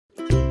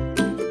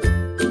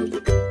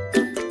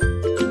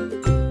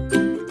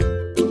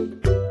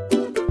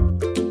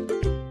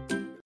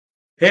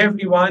Hey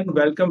everyone,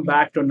 welcome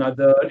back to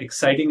another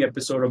exciting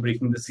episode of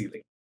Breaking the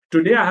Ceiling.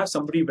 Today I have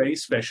somebody very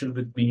special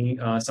with me,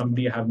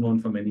 somebody I have known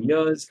for many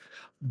years,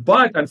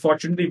 but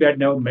unfortunately we had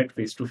never met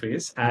face to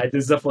face.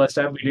 This is the first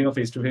time meeting her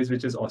face to face,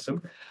 which is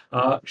awesome.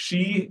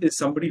 She is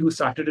somebody who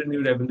started a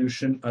new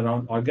revolution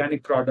around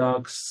organic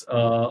products.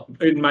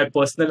 In my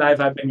personal life,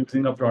 I've been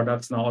using her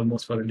products now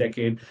almost for a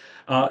decade.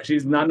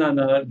 She's none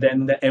other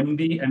than the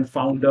MD and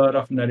founder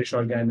of Nourish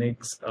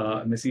Organics,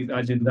 Ms.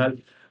 Seema Jindal.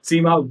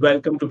 Seema,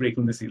 welcome to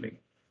Breaking the Ceiling.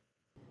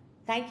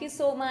 Thank you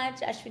so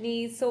much,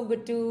 Ashwini. So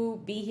good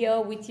to be here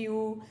with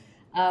you.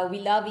 We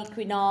love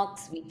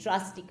Equinox. We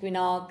trust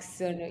Equinox.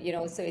 So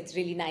it's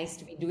really nice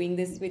to be doing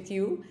this with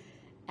you.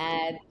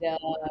 And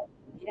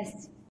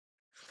yes,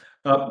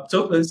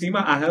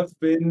 Seema, I have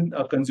been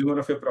a consumer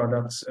of your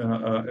products,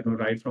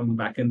 right from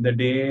back in the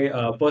day.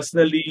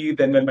 Personally,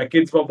 then when my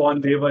kids were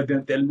born, they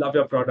love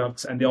your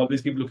products, and they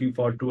always keep looking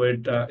forward to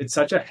it. It's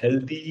such a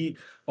healthy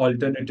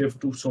alternative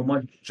to so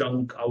much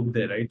junk out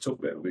there, right? So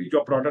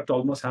your product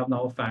almost have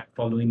now a fan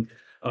following.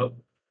 Uh,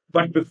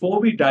 but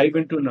before we dive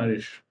into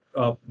Nourish,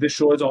 this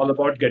show is all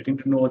about getting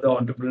to know the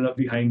entrepreneur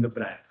behind the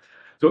brand.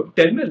 So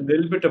tell me a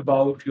little bit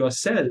about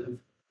yourself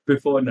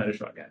before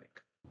Nourish Organic.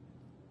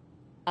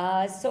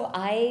 so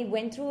I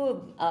went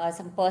through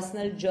some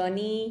personal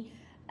journey,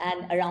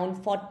 and around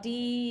 40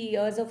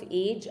 years of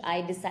age,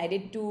 I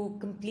decided to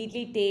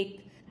completely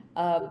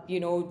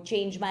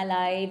change my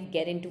life,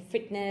 get into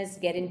fitness,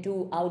 get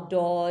into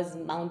outdoors,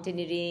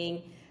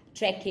 mountaineering,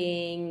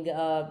 trekking,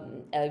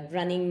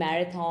 running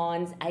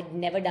marathons. I'd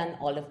never done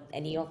all of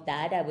any of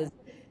that. I was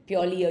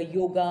purely a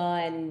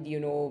yoga and a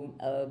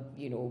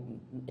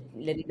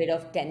little bit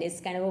of tennis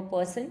kind of a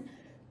person,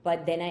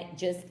 but then I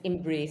just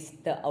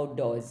embraced the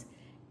outdoors.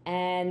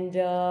 And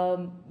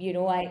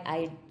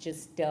I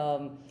just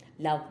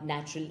love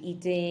natural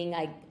eating.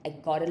 I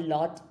got a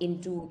lot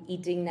into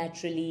eating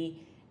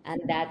naturally,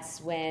 and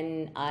that's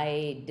when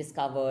I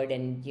discovered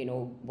and came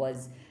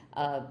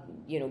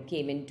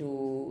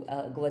into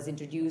was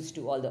introduced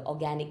to all the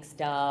organic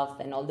stuff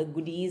and all the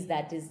goodies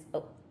that is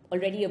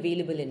already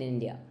available in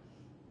India.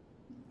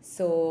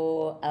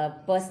 So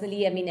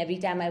personally, I mean, every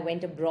time I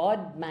went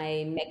abroad,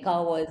 my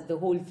mecca was the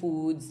Whole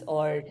Foods,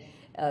 or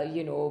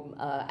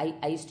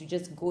I used to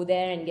just go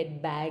there and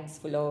get bags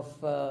full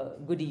of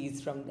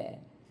goodies from there.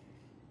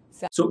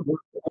 So So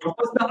what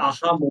was the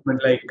aha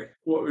moment like?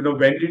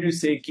 When did you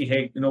say, "Ki,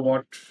 hey, you know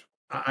what?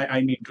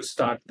 I need to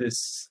start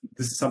this.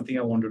 This is something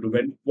I want to do."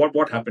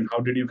 What happened? How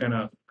did you kind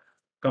of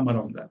come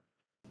around that?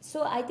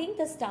 So I think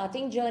the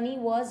starting journey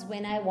was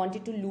when I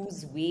wanted to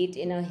lose weight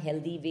in a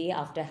healthy way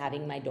after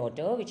having my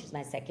daughter, which is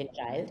my second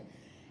child.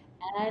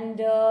 And,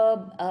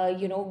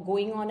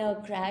 going on a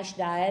crash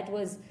diet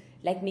was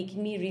like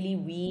making me really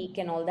weak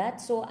and all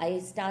that. So I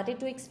started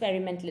to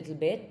experiment a little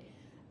bit.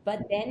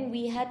 But then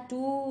we had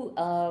two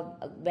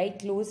very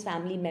close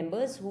family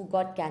members who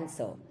got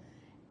cancer.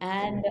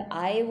 And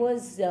I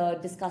was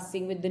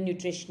discussing with the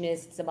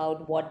nutritionists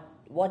about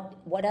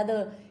what are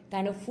the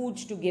kind of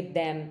foods to give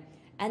them,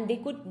 and they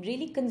could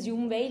really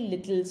consume very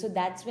little. So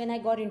that's when I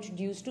got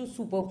introduced to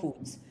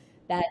superfoods,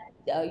 that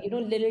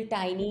little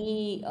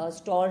tiny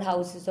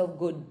storehouses of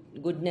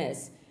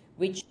goodness,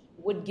 which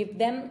would give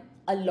them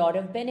a lot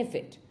of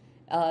benefit,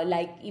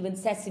 like even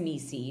sesame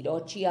seed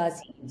or chia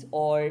seeds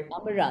or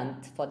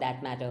amaranth for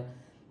that matter.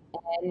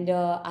 And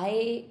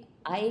I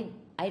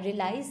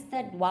realized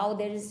that wow,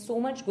 there is so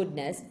much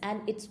goodness,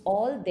 and it's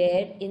all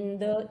there in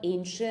the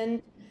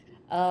ancient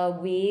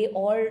way,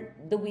 or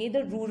the way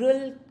the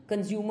rural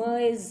consumer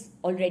is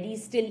already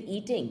still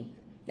eating.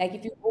 Like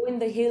if you go in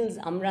the hills,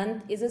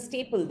 amaranth is a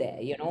staple there.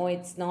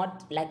 It's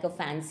not like a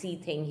fancy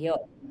thing here.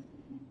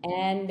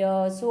 And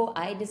so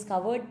I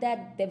discovered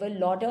that there were a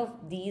lot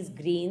of these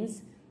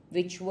grains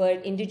which were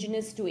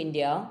indigenous to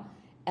India.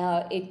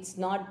 It's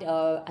not,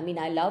 I mean,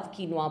 I love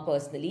quinoa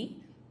personally,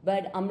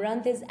 but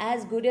amaranth is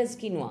as good as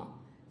quinoa.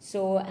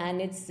 So,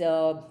 and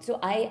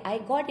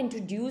I got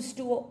introduced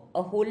to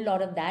a whole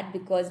lot of that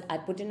because I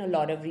put in a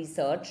lot of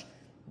research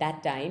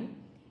that time.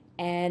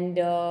 And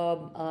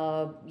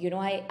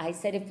I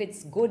said if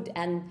it's good.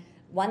 And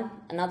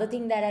another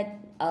thing that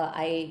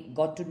I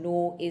got to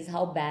know is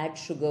how bad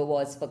sugar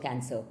was for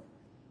cancer.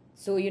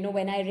 So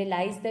when I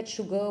realized that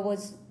sugar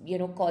was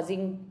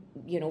causing,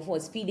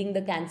 was feeding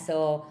the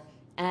cancer,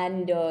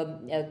 and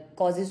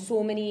causes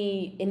so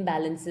many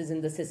imbalances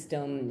in the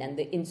system, and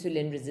the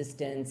insulin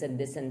resistance and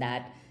this and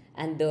that,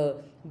 and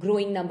the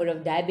growing number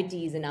of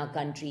diabetes in our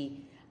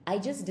country, I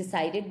just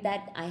decided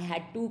that I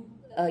had to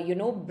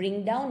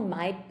bring down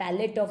my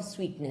palate of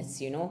sweetness.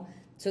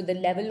 So the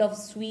level of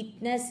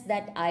sweetness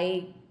that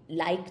I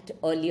liked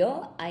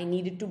earlier, I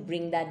needed to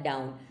bring that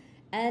down.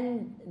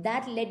 And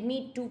that led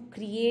me to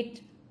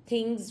create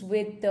things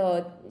with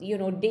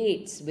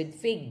dates, with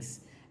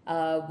figs,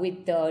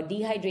 with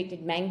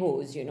dehydrated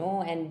mangoes,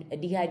 and a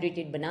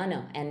dehydrated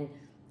banana. And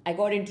I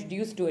got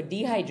introduced to a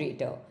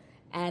dehydrator,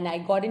 and I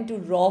got into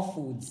raw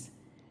foods.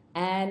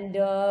 And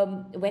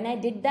when I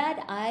did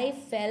that, I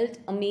felt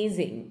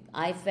amazing.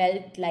 I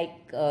felt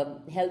like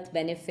health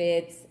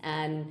benefits,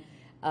 and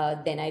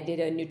Then I did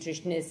a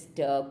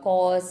nutritionist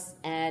course,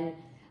 and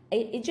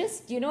it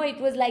just,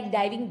 it was like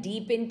diving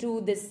deep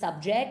into this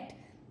subject,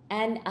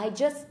 and I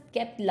just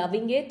kept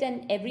loving it,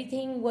 and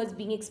everything was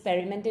being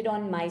experimented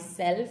on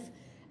myself,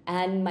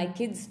 and my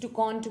kids took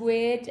on to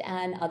it,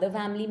 and other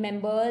family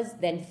members,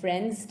 then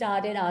friends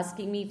started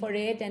asking me for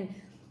it, and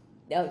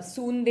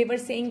soon they were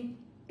saying,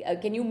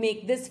 can you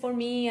make this for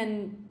me,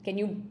 and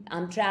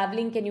I'm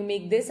traveling, can you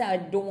make this, I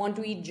don't want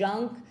to eat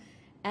junk.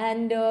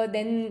 And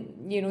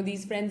then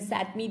these friends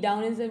sat me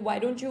down and said, why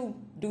don't you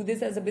do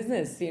this as a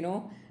business?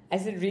 I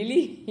said,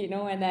 really?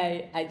 And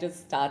I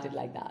just started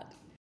like that.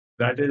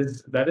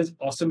 That is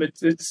awesome.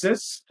 It's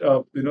just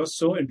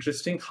so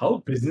interesting how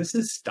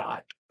businesses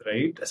start,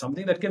 right?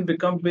 Something that can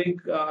become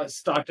big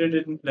started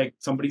in like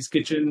somebody's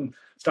kitchen,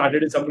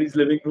 started in somebody's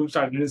living room,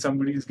 started in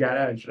somebody's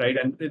garage, right?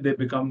 And they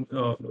become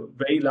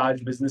very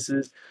large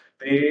businesses.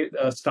 They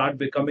start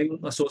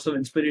becoming a source of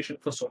inspiration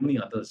for so many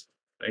others,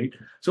 right?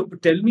 So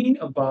tell me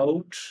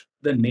about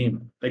the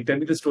name. Like, tell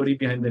me the story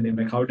behind the name.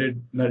 Like, how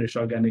did Nourish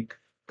Organic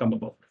come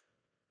about?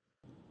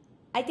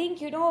 I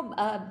think,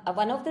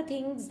 one of the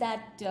things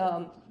that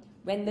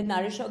when the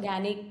Nourish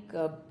Organic,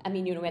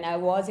 when I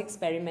was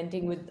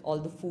experimenting with all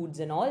the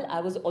foods and all,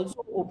 I was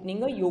also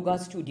opening a yoga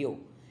studio.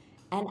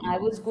 And I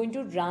was going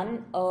to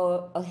run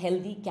a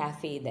healthy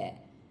cafe there.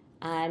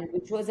 And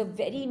which was a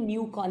very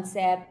new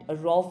concept, a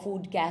raw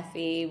food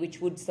cafe, which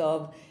would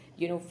serve,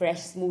 fresh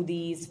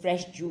smoothies,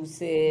 fresh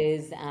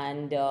juices,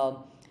 and,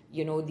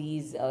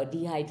 these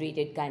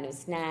dehydrated kind of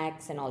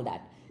snacks and all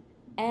that.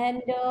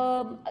 And,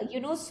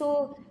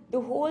 so the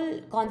whole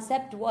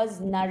concept was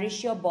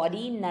nourish your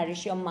body,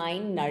 nourish your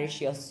mind, nourish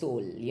your soul,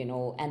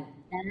 and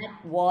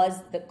that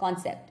was the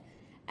concept.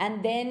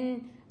 And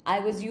then I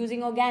was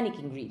using organic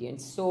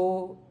ingredients.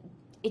 So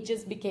it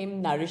just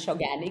became Nourish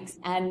Organics.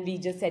 And we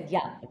just said,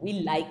 yeah,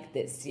 we like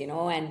this,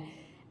 and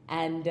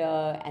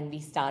we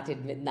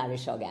started with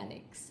Nourish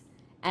Organics.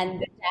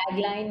 And the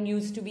tagline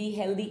used to be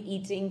healthy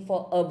eating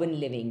for urban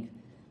living,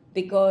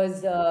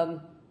 because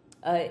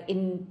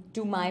in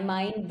to my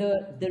mind,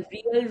 the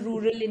real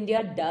rural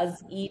India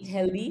does eat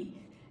healthy.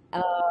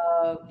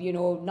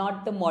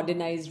 Not the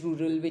modernized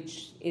rural,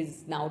 which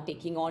is now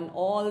taking on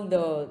all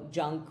the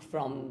junk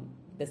from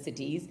the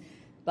cities,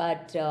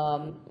 but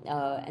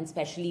and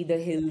especially the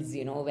hills,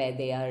 where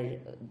they are,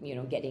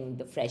 getting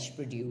the fresh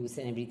produce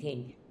and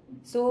everything.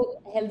 So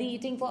healthy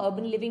eating for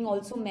urban living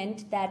also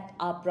meant that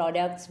our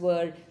products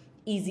were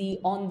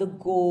easy on the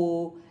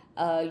go.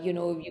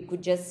 You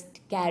could just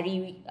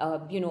carry,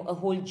 a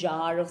whole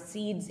jar of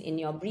seeds in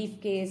your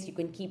briefcase. You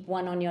can keep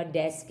one on your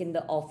desk in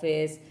the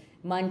office,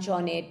 munch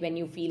on it when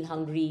you feel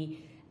hungry.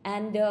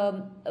 And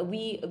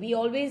we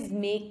always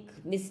make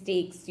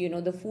mistakes,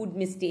 the food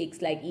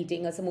mistakes, like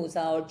eating a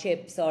samosa or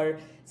chips or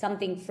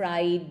something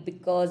fried,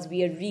 because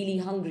we are really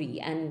hungry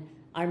and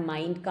our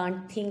mind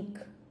can't think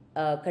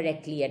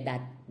correctly at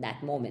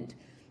that moment.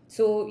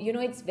 So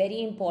it's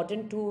very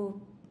important to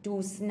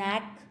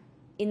snack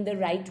in the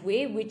right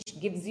way, which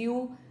gives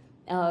you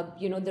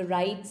the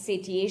right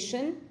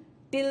satiation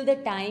till the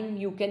time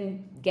you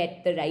can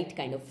get the right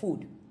kind of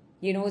food.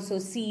 So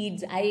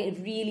seeds, I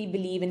really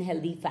believe in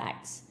healthy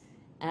fats.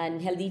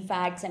 And healthy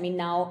fats, I mean,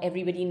 now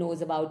everybody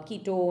knows about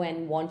keto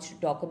and wants to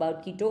talk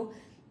about keto,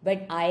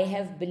 but I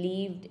have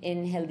believed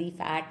in healthy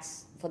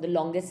fats for the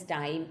longest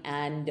time,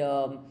 and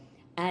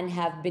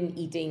have been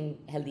eating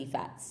healthy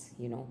fats.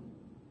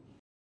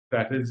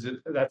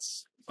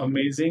 That's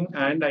amazing,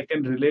 and I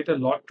can relate a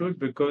lot to it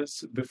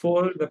because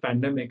before the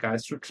pandemic, I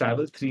used to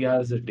travel 3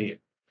 hours a day,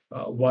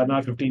 1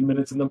 hour 15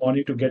 minutes in the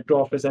morning to get to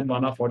office, and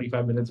 1 hour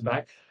 45 minutes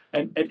back.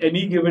 And at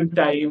any given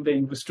time, there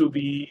used to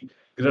be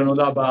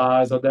granola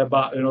bars or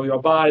your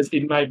bars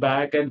in my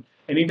bag, and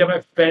anytime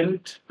I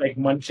felt like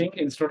munching,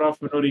 instead of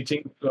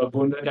reaching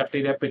going to the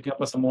cafeteria, picking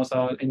up a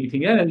samosa or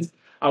anything else,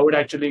 I would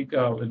actually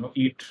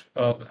eat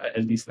a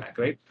healthy snack,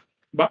 right?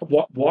 But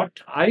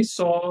what I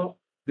saw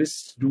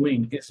this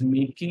doing is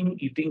making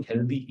eating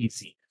healthy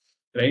easy,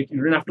 right? You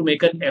didn't have to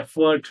make an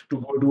effort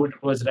to go do it.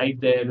 It was right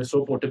there. It was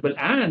so portable,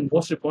 and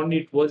most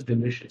importantly, it was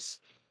delicious,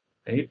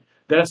 right?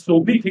 There are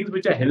so many things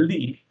which are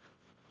healthy,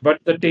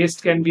 but the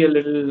taste can be a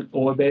little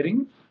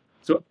overbearing.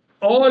 So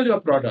all your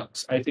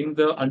products, I think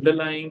the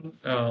underlying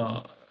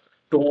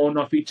tone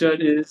or feature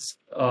is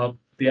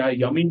they are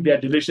yummy, they are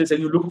delicious, and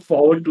you look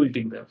forward to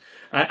eating them.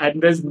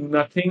 And there's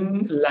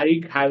nothing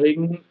like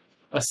having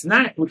a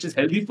snack which is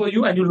healthy for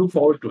you and you look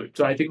forward to it.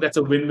 So I think that's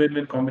a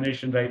win-win-win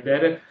combination right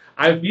there.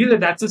 I feel that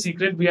that's the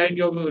secret behind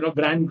your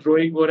brand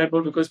growing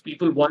whatever, because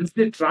people, once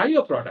they try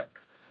your product,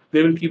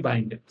 they will keep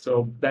buying it.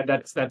 So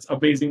that's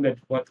amazing that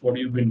what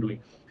you've been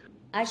doing.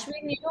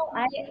 Ashwin,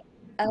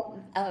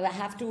 I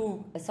have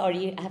to,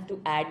 sorry, I have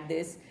to add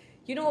this.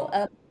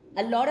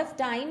 A lot of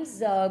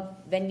times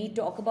when we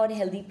talk about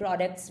healthy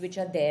products which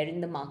are there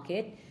in the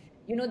market,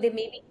 they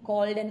may be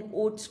called an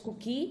oats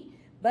cookie,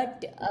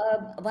 but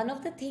one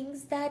of the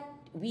things that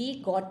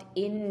we got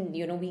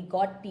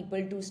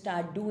people to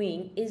start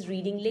doing is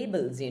reading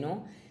labels,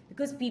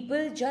 because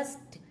people just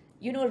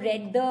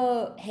read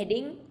the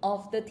heading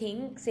of the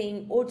thing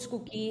saying oats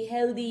cookie,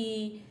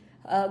 healthy,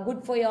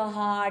 good for your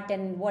heart,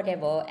 and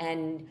whatever.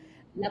 And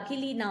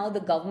luckily now the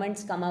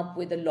government's come up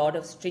with a lot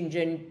of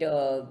stringent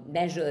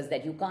measures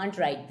that you can't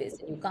write this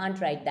and you can't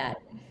write that.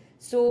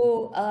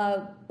 So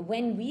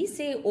when we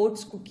say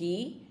oats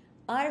cookie,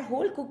 our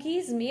whole cookie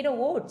is made of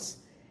oats.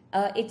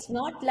 It's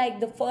not like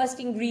the first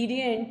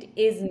ingredient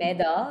is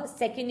maida,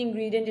 second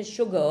ingredient is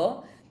sugar,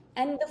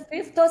 and the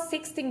fifth or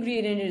sixth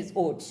ingredient is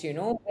oats,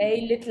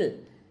 very little.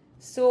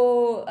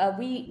 So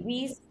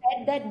we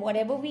said that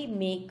whatever we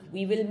make,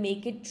 we will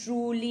make it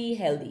truly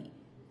healthy.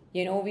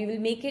 We will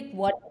make it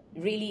what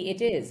really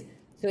it is.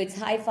 So it's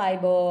high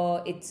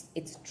fiber, it's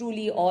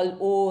truly all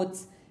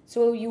oats.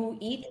 So you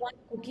eat one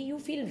cookie, you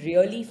feel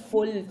really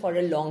full for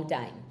a long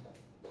time.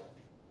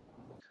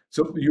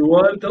 So you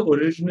are the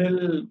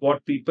original,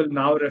 what people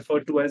now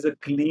refer to as a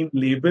clean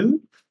label,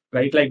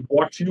 right? Like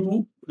what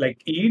you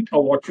like eat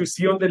or what you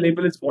see on the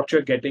label is what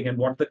you're getting, and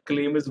what the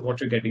claim is what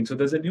you're getting. So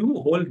there's a new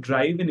whole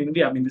drive in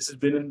India. I mean, this has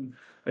been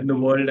in the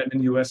world and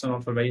in US and all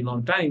for a very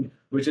long time,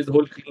 which is the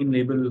whole clean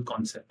label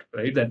concept,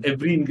 right? That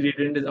every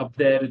ingredient is up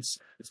there. It's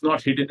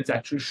not hidden. It's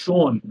actually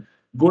shown.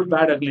 Good,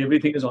 bad, ugly.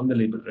 Everything is on the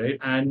label, right?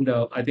 And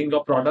I think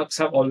our products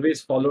have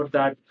always followed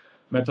that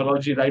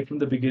methodology right from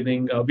the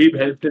beginning. We've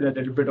helped in a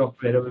little bit of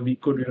wherever we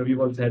could. We've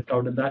always helped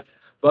out in that.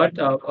 But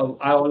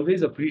I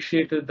always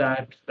appreciated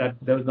that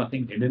there was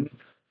nothing hidden.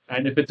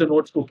 And if it's an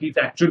oats cookie, it's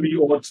actually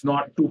oats,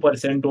 not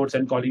 2% oats,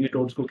 and calling it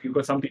oats cookie,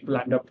 because some people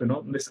end up,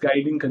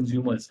 misguiding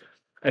consumers.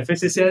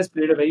 FSSAI has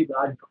played a very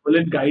bad role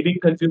in guiding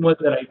consumers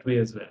the right way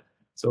as well.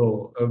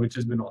 So, which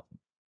has been awesome.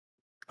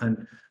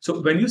 And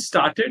so, when you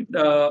started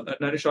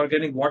Nourish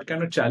Organic, what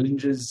kind of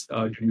challenges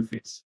did you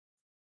face?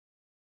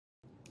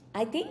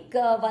 I think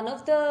one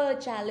of the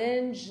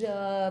challenge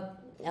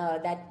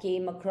that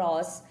came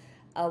across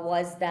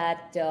was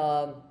that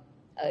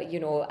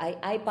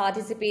I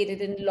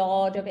participated in a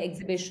lot of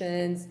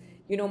exhibitions.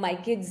 My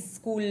kids'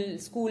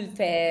 school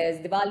fairs,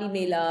 Diwali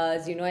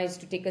melas. I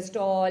used to take a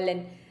stall,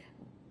 and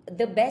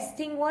the best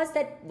thing was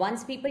that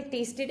once people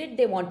tasted it,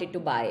 they wanted to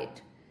buy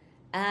it.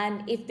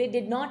 And if they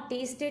did not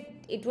taste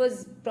it, it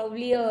was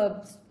probably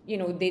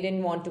they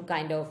didn't want to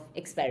kind of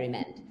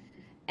experiment.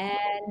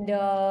 And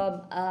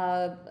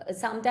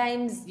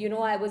sometimes,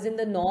 I was in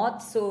the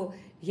north, so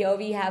here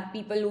we have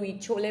people who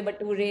eat chole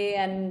bhature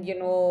and,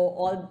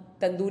 all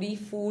tandoori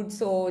food,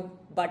 so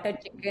butter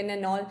chicken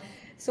and all.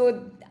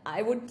 So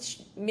I would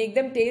make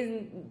them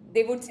taste,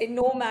 they would say,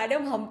 no,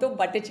 madam, hum to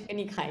butter chicken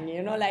hi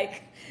khayenge,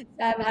 like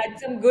I've had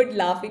some good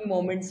laughing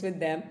moments with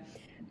them.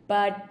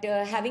 But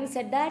having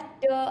said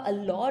that, a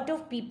lot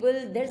of people,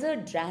 there's a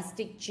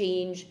drastic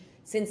change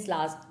since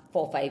last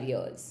 4 5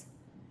 years.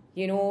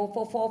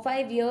 For 4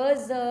 5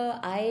 years,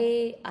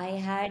 I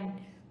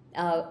had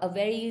a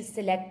very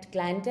select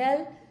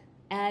clientele,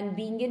 and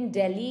being in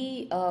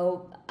Delhi,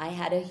 I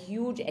had a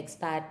huge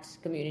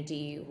expat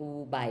community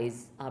who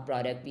buys our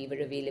product. We were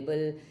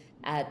available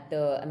at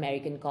the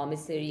American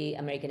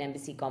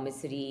Embassy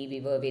Commissary.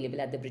 We were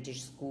available at the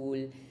British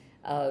School.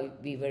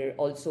 We were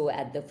also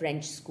at the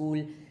French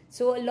School.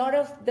 So a lot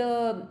of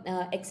the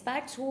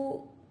expats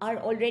who are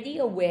already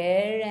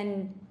aware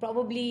and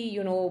probably,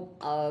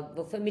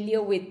 were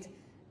familiar with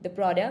the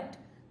product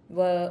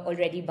were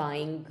already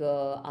buying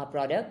our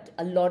product.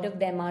 A lot of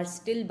them are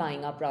still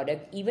buying our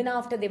product even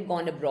after they've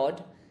gone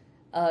abroad.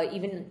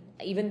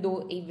 Even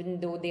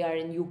though they are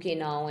in UK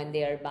now and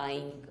they are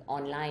buying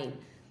online.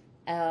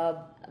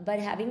 But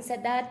having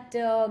said that,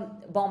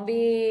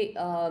 Bombay,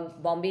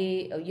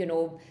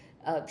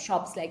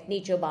 shops like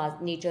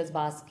Nature's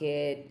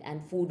Basket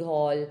and Food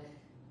Hall,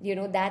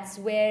 that's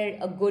where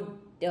a good,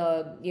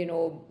 I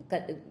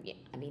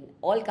mean,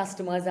 all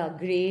customers are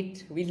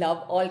great. We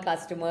love all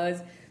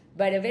customers,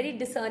 but a very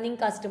discerning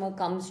customer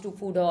comes to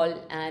Food Hall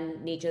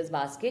and Nature's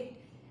Basket,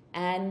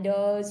 and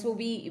so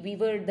we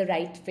were the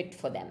right fit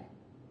for them.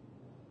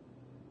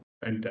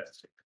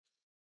 Fantastic.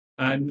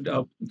 And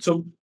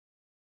so,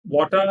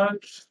 what are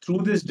through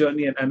this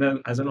journey,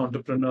 and as an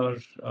entrepreneur,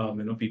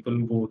 people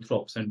go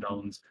through ups and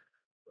downs.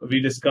 We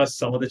discussed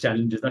some of the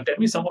challenges. Now, tell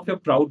me some of your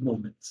proud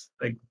moments,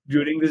 like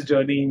during this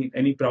journey.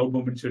 Any proud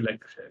moments you'd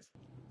like to share?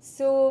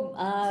 So,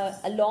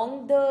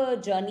 along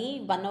the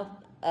journey, one of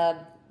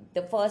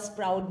the first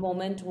proud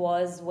moment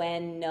was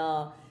when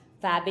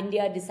Fab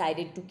India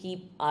decided to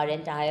keep our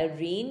entire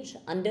range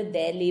under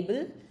their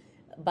label,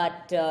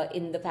 but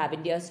in the Fab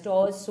India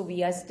stores. So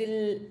we are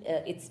still.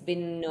 It's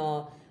been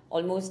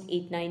almost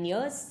 8 9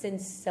 years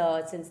since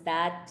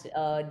that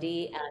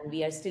day, and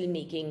we are still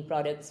making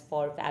products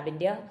for Fab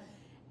India.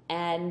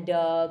 And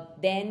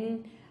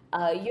then,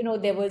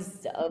 there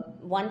was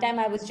one time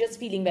I was just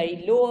feeling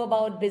very low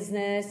about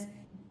business,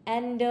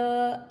 and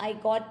I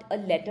got a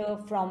letter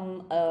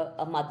from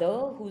a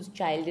mother whose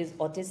child is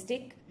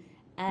autistic,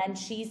 and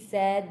she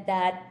said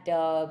that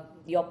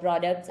your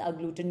products are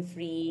gluten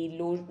free,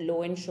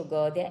 low in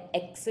sugar, they're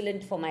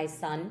excellent for my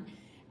son,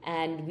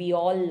 and we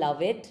all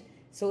love it.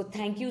 So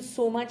thank you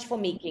so much for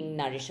making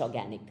Nourish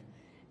Organic.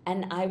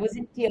 And I was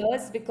in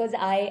tears because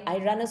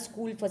I run a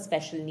school for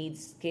special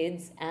needs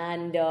kids,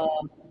 and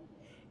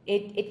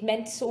it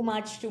meant so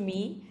much to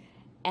me.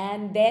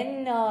 And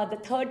then the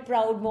third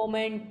proud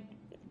moment,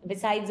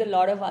 besides a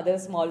lot of other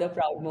smaller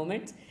proud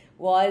moments,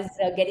 was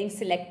getting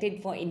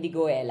selected for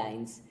Indigo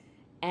Airlines.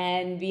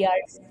 And we are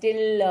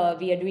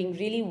doing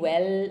really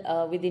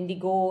well with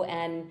Indigo.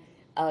 And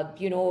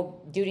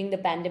during the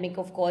pandemic,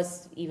 of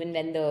course, even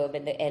when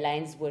the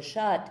airlines were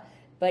shut,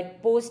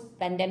 but post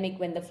pandemic,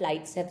 when the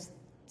flights have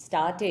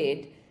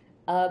started,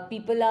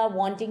 people are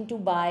wanting to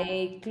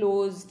buy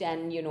closed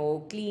and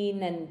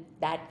clean and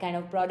that kind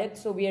of product.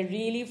 So we are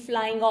really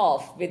flying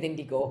off with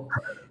Indigo.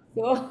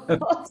 So,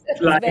 so it's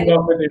Flying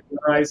off with it.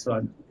 Nice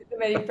one. it's a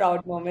very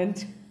proud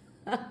moment.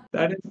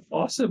 That is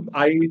awesome.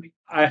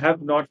 I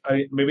have not.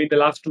 Maybe in the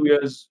last 2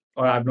 years,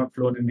 or I've not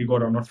flown Indigo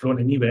or not flown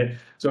anywhere.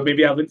 So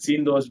maybe I haven't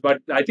seen those.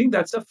 But I think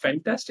that's a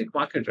fantastic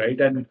market, right?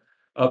 And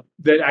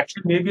there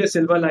actually may be a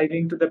silver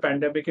lining to the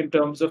pandemic in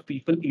terms of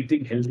people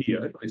eating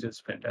healthier, which is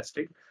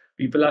fantastic.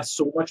 People are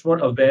so much more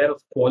aware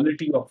of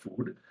quality of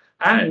food.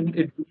 And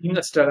it being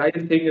a sterile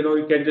thing,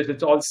 you can just,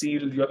 it's all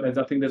sealed. There's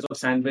nothing, there's no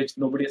sandwich.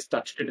 Nobody has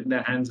touched it in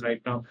their hands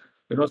right now.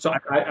 So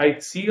I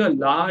see a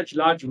large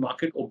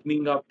market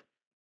opening up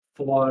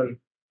for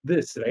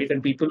this, right?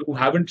 And people who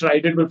haven't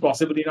tried it will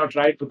possibly not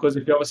try it, because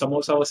if you have a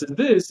samosa versus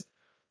this,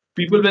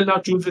 people will now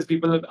choose this.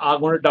 People are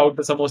going to doubt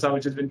the samosa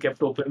which has been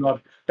kept open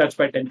or touched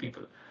by 10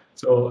 people.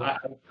 So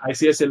I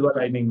see a silver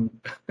lining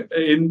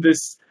in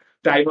this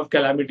time of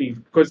calamity,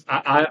 because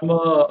I am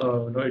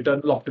a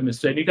eternal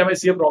optimist. So anytime I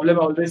see a problem,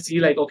 I always see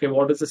like, okay,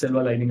 what is the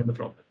silver lining in the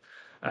problem?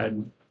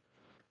 And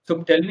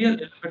so tell me a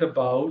little bit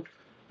about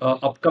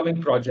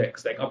upcoming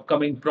projects, like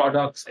upcoming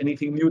products,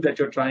 anything new that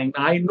you're trying.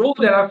 I know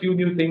there are a few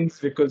new things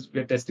because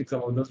we're testing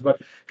some of those, but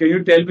can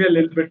you tell me a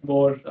little bit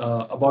more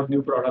about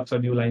new products or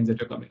new lines that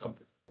you're coming up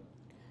with?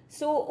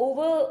 So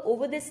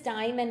over this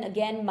time, and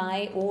again,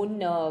 my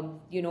own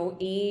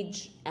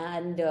age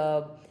and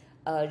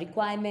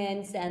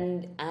requirements,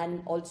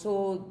 and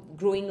also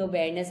growing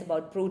awareness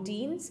about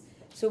proteins.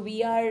 So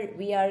we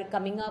are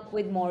coming up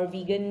with more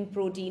vegan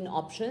protein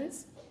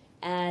options,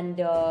 and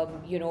be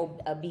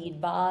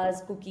it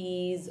bars,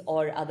 cookies,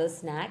 or other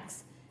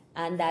snacks.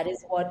 And that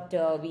is what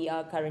we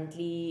are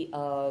currently.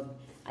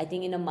 I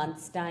think in a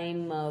month's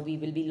time, we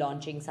will be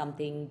launching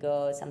something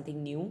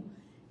new.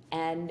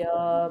 And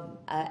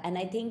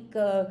I think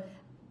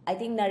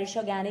Nourish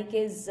Organic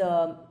is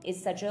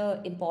such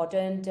a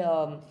important.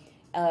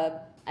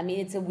 I mean,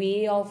 it's a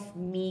way of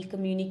me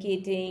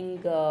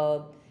communicating.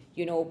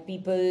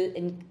 People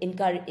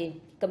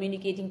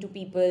communicating to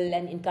people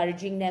and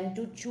encouraging them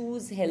to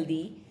choose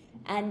healthy.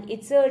 And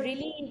it's a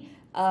really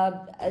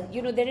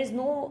there is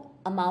no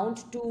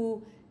amount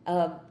to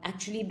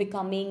actually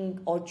becoming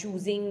or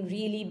choosing,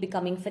 really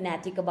becoming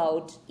fanatic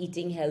about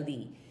eating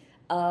healthy.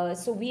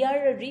 So we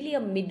are really a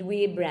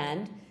midway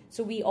brand.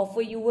 So we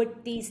offer you a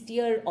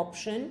tastier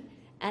option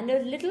and a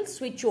little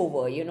switch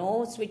over,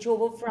 switch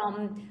over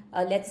from,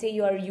 let's say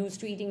you are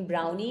used to eating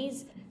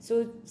brownies.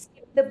 So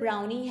skip the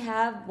brownie,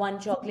 have one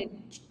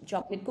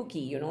chocolate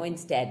cookie,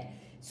 instead.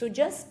 So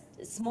just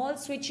small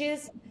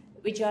switches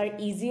which are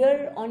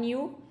easier on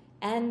you,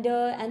 and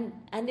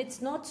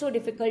it's not so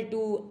difficult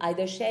to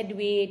either shed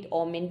weight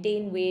or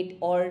maintain weight,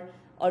 or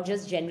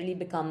just generally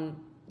become,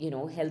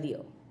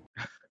 healthier.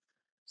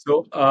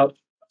 So,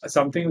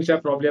 something which I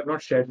probably have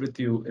not shared with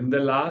you, in the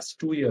last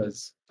 2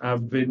 years,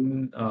 I've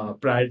been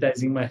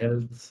prioritizing my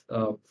health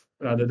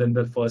rather than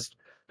the first,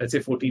 let's say,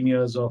 14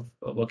 years of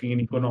working in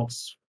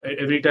Equinox.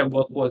 Every time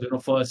work was,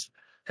 first,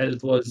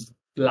 health was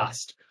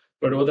last.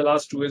 But over the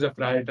last 2 years, I've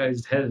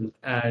prioritized health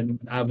and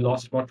I've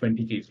lost about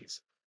 20 kgs.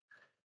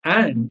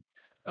 And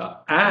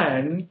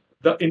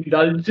the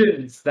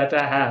indulgence that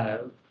I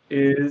have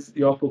is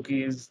your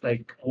cookies.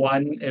 Like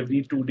one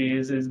every 2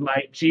 days is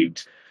my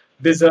cheat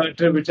dessert,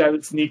 which I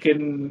will sneak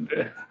in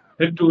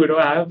to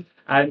have.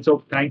 And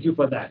so thank you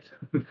for that.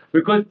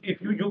 Because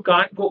if you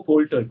can't go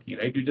cold turkey,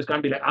 right? You just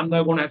can't be like, I'm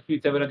not going to have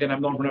sweets ever again.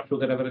 I'm not going to have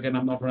sugar ever again.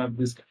 I'm not going to have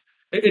this.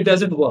 It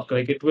doesn't work.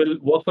 Like it will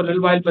work for a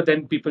little while, but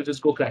then people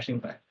just go crashing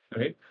back,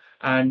 right?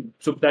 And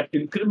so that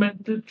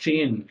incremental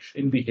change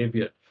in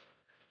behavior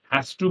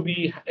has to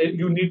be,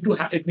 you need to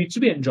have, it needs to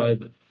be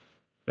enjoyable,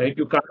 right?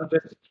 You can't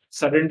just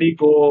suddenly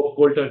go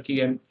cold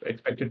turkey and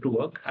expect it to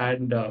work.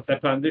 And that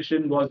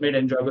transition was made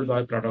enjoyable by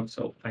our product.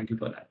 So thank you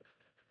for that,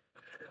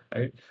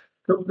 right?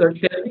 So tell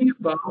me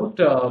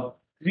about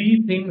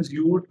three things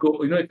you would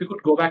go, if you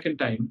could go back in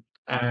time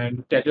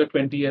and tell your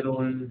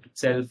 20-year-old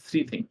self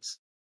three things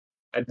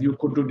that you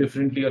could do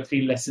differently, or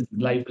three lessons,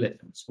 life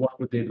lessons, what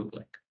would they look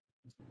like?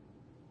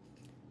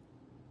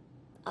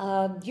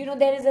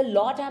 There is a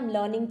lot I'm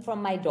learning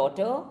from my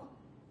daughter.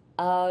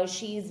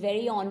 She is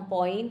very on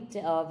point,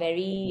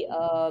 very,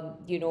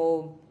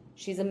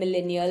 she's a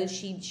millennial.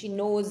 She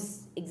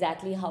knows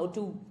exactly how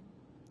to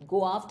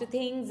go after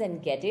things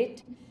and get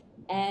it.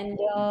 And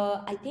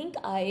I think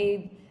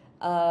I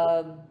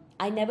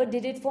never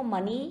did it for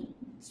money.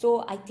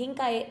 So I think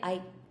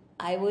I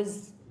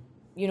was,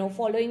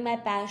 following my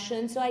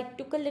passion. So I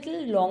took a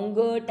little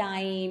longer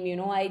time.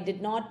 I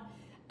did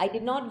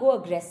not go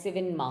aggressive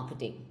in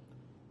marketing,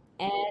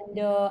 and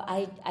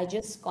I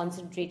just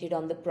concentrated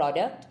on the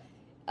product,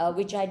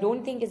 which I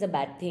don't think is a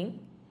bad thing.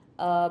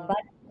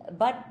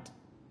 But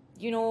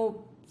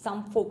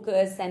some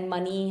focus and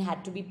money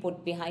had to be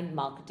put behind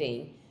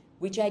marketing,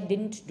 which I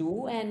didn't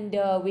do, and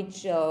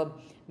which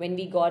when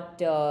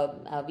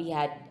we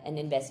had an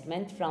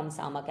investment from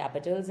Sama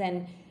Capitals,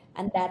 and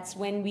that's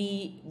when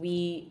we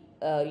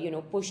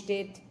pushed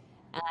it,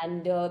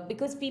 and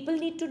because people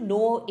need to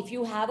know, if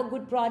you have a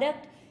good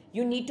product,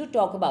 you need to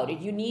talk about it.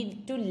 You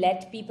need to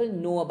let people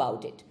know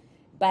about it.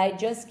 By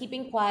just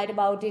keeping quiet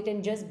about it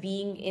and just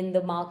being in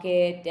the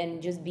market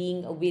and just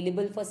being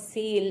available for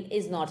sale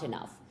is not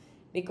enough,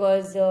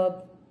 because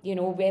where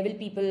will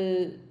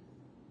people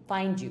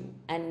find you,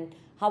 and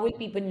how will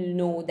people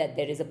know that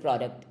there is a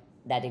product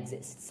that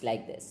exists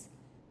like this?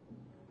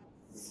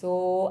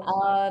 So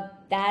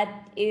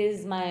that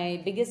is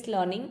my biggest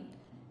learning,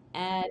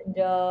 and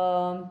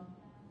uh,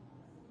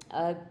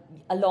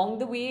 along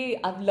the way,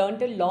 I've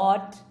learned a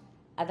lot.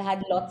 I've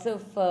had lots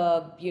of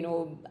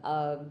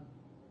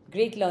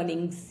great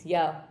learnings.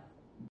 Yeah.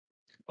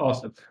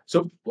 Awesome.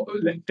 So,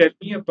 tell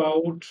me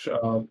about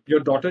your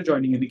daughter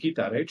joining in,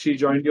 Nikita, right? She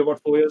joined you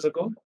about 4 years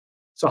ago.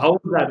 So, how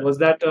was that? Was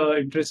that an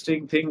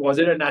interesting thing? Was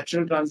it a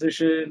natural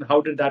transition?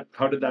 How did that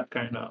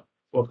kind of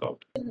work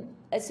out?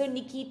 So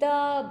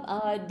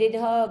Nikita did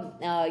her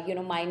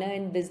minor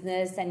in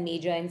business and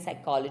major in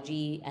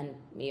psychology and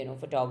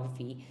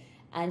photography,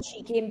 and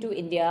she came to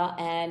India,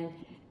 and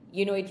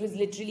it was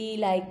literally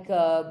like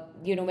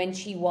when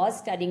she was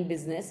studying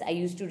business, I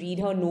used to read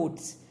her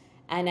notes,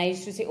 and I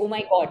used to say, oh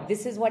my God,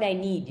 this is what I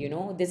need,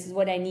 this is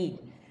what I need.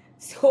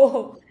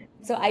 So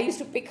so I used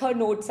to pick her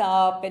notes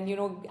up, and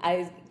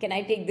I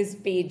take this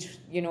page,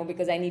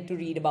 because I need to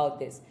read about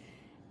this.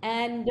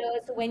 And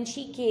so when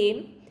she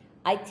came,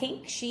 I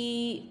think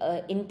she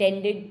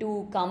intended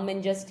to come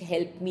and just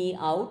help me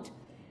out,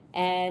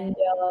 and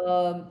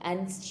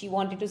she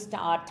wanted to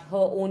start her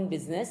own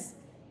business,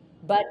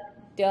 but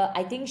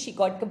I think she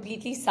got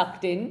completely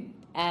sucked in,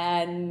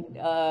 and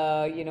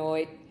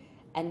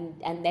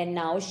and then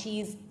now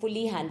she's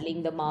fully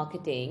handling the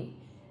marketing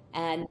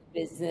and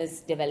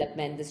business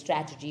development, the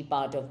strategy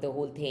part of the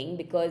whole thing,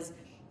 because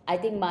I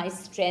think my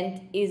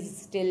strength is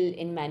still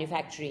in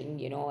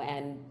manufacturing,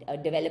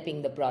 and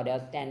developing the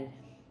product,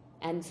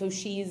 and so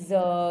she's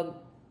the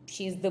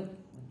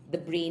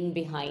brain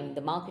behind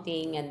the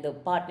marketing and the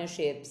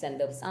partnerships and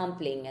the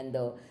sampling and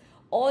the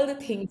all the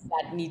things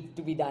that need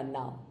to be done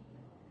now.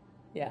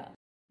 Yeah.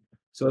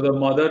 So the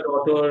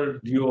mother-daughter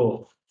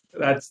duo,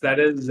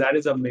 that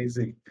is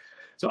amazing.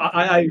 So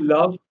I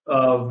love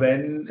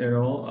when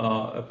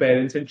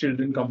parents and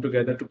children come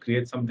together to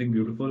create something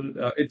beautiful.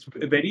 It's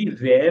very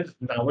rare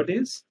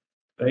nowadays,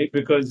 right?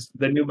 Because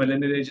the new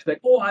millennial age is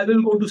like, oh, I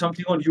will go do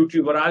something on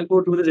YouTube, or I'll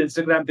go do this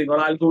Instagram thing, or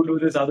I'll go do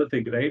this other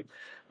thing, right?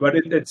 But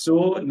it's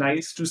so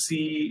nice to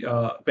see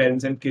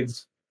parents and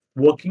kids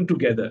working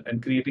together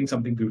and creating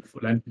something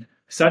beautiful, and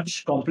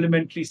such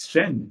complementary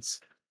strengths,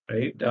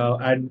 right?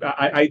 And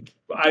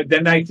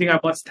then I think I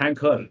must thank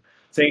her,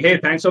 saying, "Hey,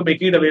 thanks for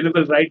making it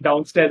available right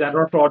downstairs. I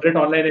don't have to order it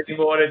online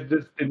anymore. It's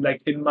just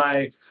in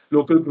my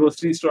local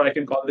grocery store. I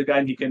can call the guy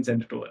and he can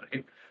send it over."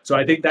 Right? So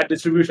I think that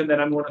distribution. Then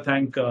I'm going to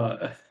thank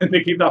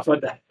Nikita for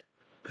that.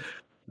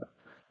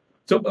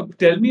 So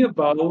tell me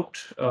about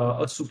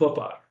a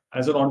superpower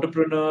as an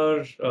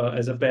entrepreneur,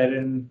 as a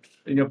parent,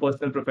 in your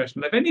personal,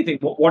 professional life, anything.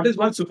 What is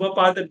one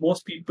superpower that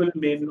most people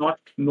may not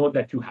know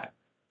that you have?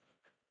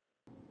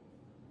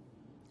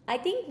 I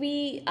think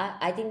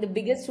the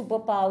biggest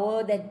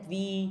superpower that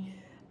we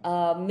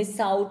miss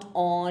out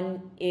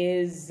on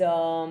is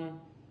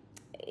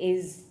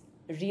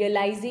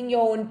realizing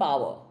your own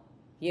power.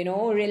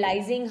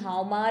 Realizing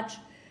how much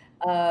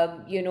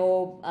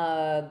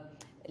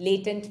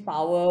latent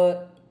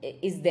power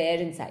is there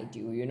inside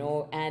you.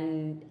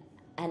 And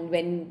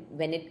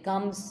when it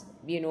comes,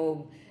 it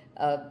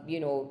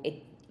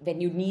when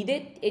you need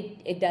it,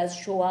 it does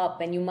show up,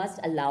 and you must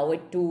allow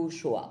it to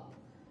show up.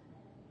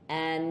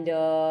 And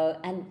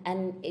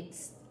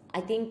it's,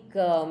 I think,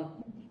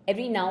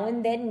 every now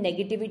and then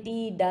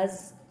negativity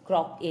does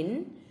crop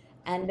in,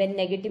 and when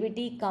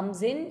negativity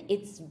comes in,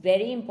 it's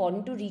very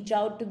important to reach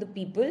out to the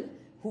people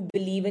who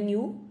believe in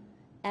you,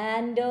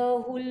 and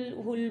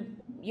who'll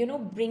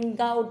bring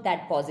out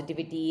that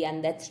positivity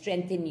and that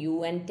strength in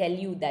you, and tell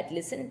you that,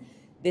 listen,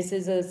 this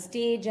is a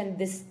stage, and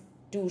this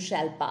too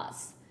shall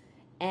pass.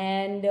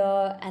 And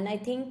I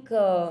think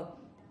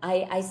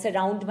I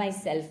surround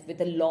myself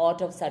with a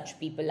lot of such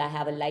people. I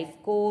have a life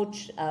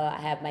coach.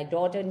 I have my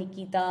daughter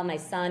Nikita, my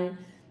son,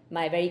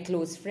 my very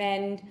close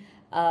friend,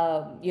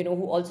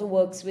 who also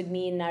works with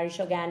me in Nourish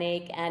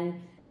Organic,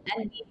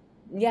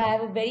 yeah, I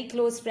have a very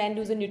close friend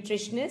who's a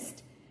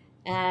nutritionist,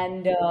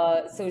 and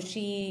so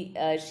she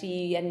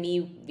and me,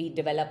 we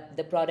develop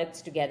the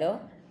products together,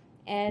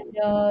 and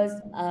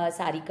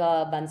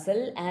Sarika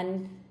Bansal,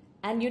 and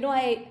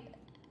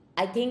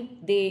I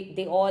think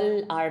they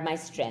all are my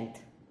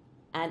strength.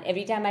 And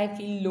every time I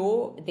feel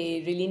low,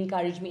 they really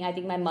encourage me. I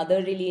think my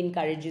mother really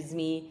encourages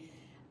me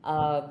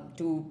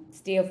to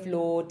stay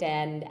afloat,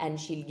 and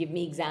she'll give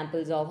me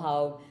examples of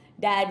how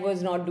dad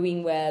was not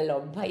doing well,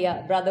 or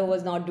bhaiya, brother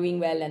was not doing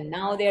well, and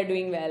now they're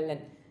doing well.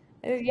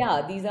 And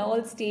yeah, these are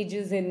all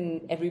stages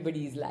in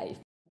everybody's life.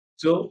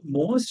 So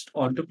most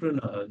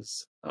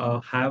entrepreneurs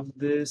have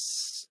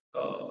this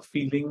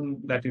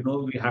feeling that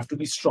we have to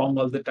be strong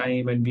all the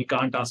time and we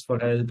can't ask for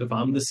help. If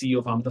I'm the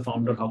CEO, if I'm the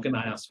founder, how can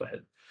I ask for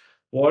help?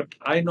 What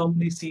I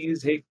normally see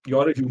is, hey,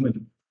 you're a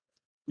human.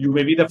 You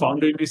may be the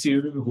founder, you may be CEO,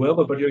 you may be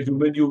whoever, but you're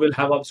human. You will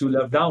have ups,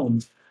 you'll have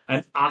downs,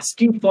 and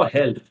asking for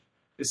help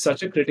is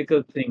such a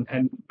critical thing.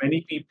 And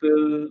many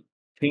people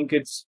think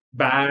it's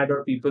bad,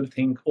 or people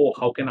think, oh,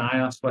 how can I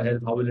ask for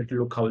help? How will it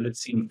look? How will it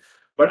seem?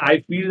 But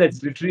I feel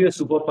that's literally a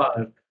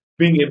superpower,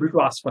 being able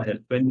to ask for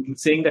help. When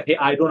saying that, hey,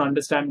 I don't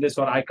understand this,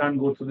 or I can't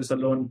go through this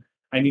alone,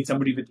 I need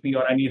somebody with me,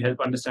 or I need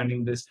help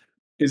understanding this,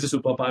 is a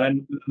superpower.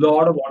 And a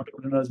lot of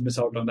entrepreneurs miss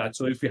out on that.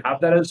 So if you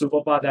have that as a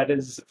superpower, that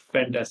is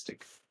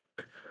fantastic.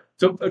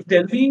 So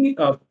tell me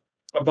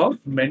about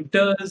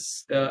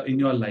mentors in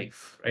your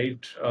life,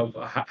 right?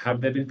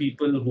 Have there been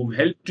people who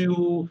helped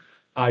you?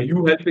 Are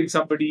you helping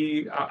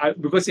somebody?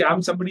 Because see,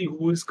 I'm somebody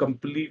who is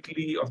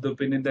completely of the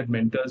opinion that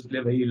mentors play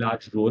a very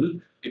large role.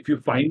 If you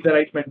find the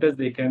right mentors,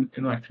 they can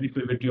actually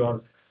pivot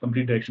your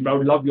complete direction. But I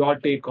would love your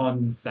take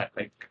on that.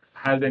 Like,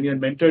 has anyone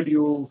mentored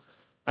you,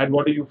 and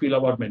what do you feel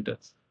about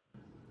mentors?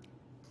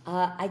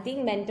 I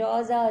think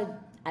mentors are,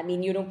 I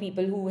mean,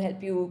 people who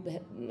help you,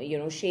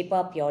 shape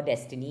up your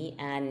destiny.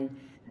 And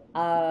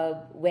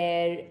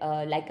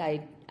like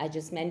I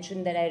just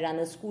mentioned that I run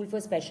a school for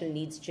special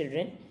needs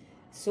children.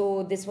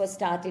 So this was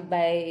started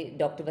by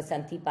Dr.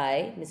 Vasanti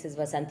Pai, Mrs.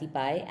 Vasanti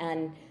Pai,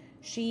 and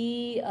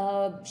she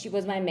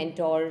was my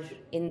mentor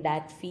in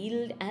that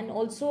field, and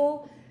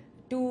also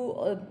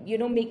to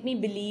make me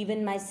believe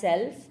in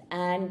myself,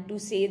 and to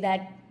say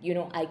that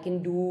I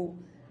can do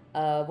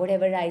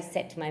whatever I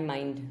set my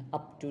mind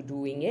up to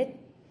doing it.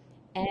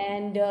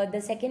 And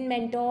the second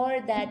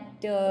mentor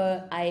that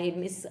I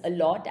miss a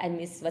lot, I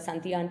miss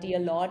Vasanti Auntie a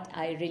lot.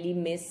 I really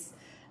miss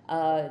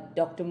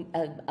Dr.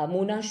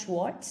 Mona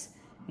Schwartz.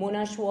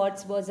 Mona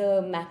Schwartz was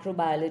a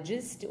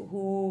macrobiologist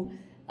who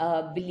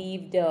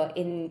believed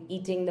in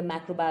eating the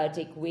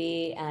macrobiotic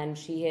way, and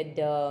she had,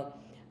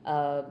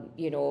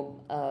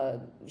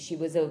 she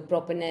was a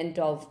proponent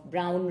of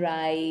brown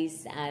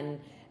rice and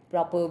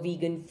proper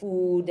vegan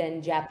food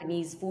and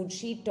Japanese food.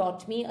 She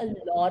taught me a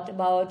lot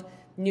about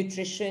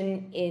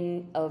nutrition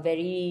in a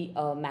very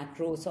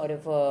macro sort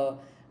of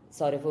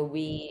a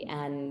way,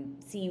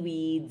 and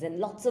seaweeds and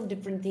lots of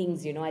different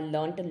things. I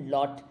learned a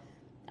lot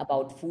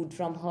about food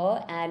from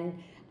her,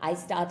 and I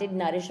started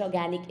Nourish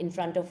Organic in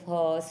front of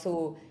her.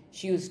 So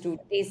she used to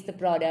taste the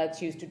product,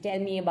 she used to tell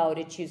me about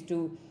it, she used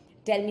to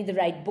tell me the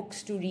right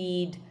books to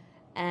read,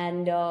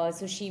 and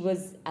so she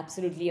was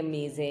absolutely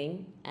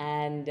amazing.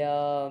 And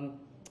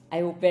I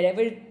hope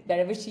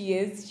wherever she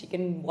is, she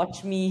can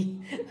watch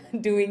me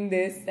doing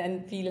this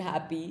and feel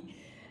happy.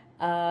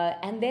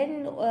 And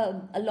then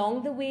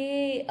along the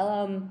way,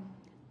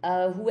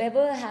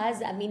 whoever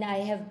has, I mean, I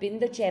have been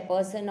the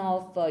chairperson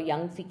of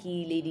Young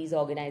Fiki Ladies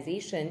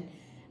Organization,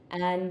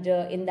 and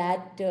in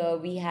that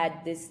we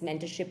had this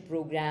mentorship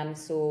program.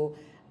 So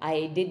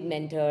I did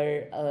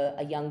mentor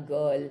a young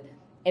girl.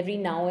 Every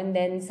now and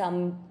then,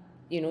 some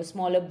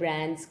smaller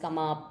brands come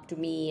up to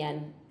me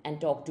and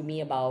talk to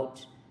me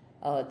about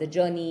the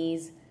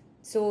journeys.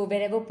 So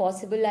wherever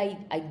possible,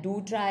 I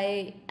do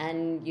try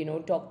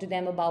and talk to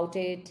them about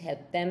it,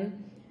 help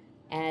them.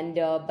 And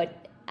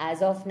but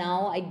as of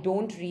now, I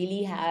don't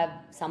really have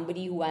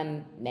somebody who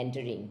I'm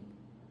mentoring.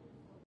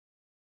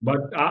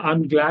 But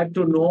I'm glad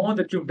to know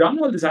that you've done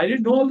all this. I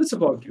didn't know all this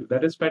about you.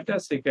 That is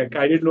fantastic.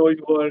 I didn't know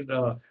you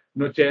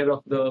were, chair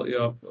of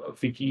the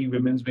FICCI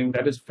Women's Wing.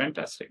 That is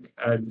fantastic.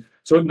 And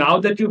so now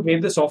that you've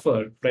made this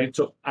offer, right?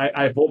 So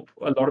I hope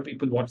a lot of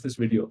people watch this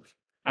video,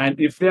 and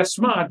if they're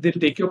smart, they'll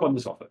take you up on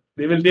this offer.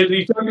 They'll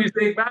reach out to you and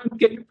say, "Man,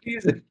 can you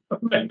please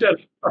mentor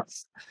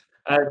us?"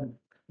 And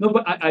no,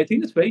 but I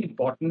think it's very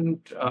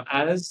important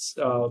as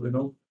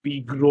we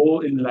grow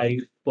in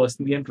life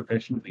personally and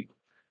professionally.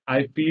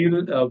 I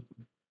feel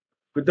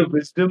with the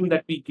wisdom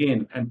that we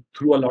gain, and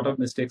through a lot of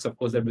mistakes, of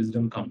course, that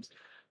wisdom comes.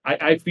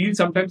 I feel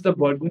sometimes the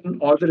burden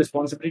or the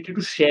responsibility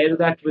to share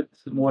that with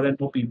more and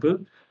more people,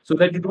 so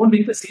that you don't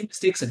make the same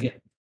mistakes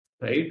again,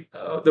 right?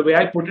 The way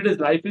I put it is,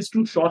 life is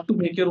too short to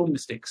make your own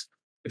mistakes.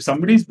 If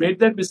somebody's made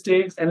that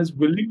mistakes and is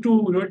willing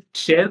to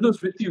share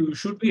those with you, you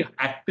should be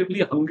actively,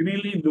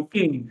 hungrily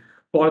looking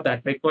for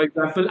that. Like, for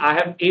example, I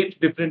have 8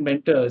 different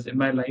mentors in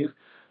my life,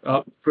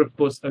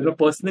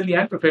 personally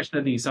and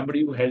professionally.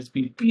 Somebody who helps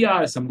me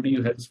PR, somebody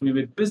who helps me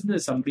with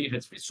business, somebody who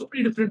helps me so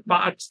many different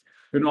parts,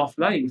 of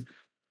life.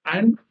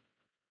 And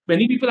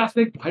many people ask,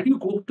 like, why do you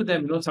go to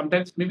them?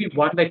 Sometimes maybe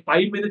one, like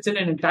 5 minutes in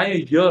an entire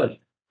year,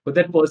 but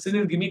that person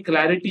will give me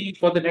clarity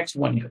for the next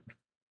 1 year,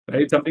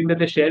 right? Something that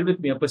they share with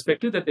me, a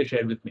perspective that they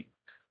share with me.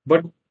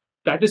 But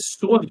that is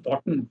so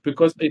important,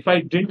 because if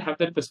I didn't have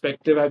that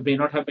perspective, I may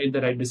not have made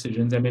the right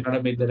decisions. I may not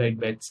have made the right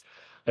bets.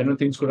 I know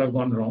things could have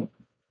gone wrong,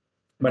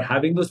 but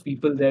having those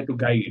people there to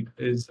guide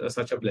is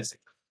such a blessing,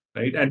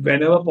 right? And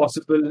whenever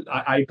possible,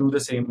 I do the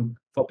same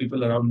for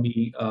people around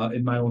me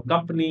in my own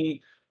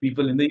company,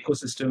 people in the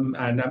ecosystem.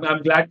 And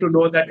I'm glad to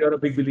know that you're a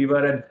big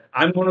believer, and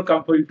I'm going to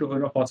come for you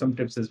to for some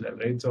tips as well,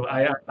 right? So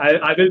I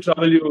will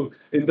trouble you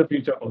in the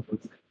future for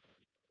this.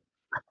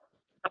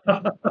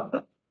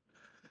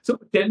 So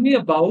tell me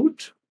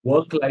about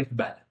work-life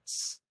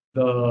balance.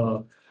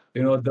 The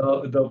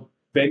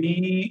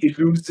very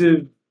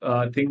elusive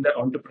thing that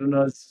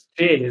entrepreneurs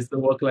chase, the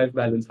work-life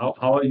balance. How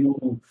are are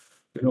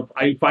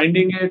you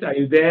finding it? Are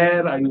you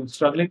there? Are you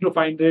struggling to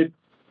find it?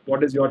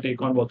 What is your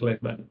take on work-life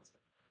balance?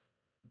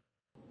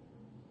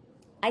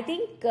 I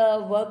think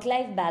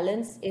work-life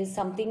balance is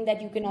something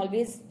that you can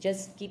always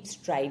just keep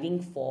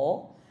striving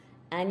for,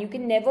 and you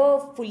can never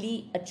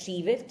fully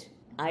achieve it.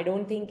 I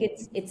don't think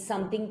it's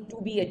something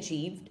to be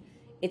achieved.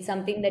 It's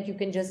something that you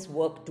can just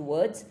work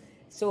towards.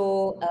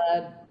 So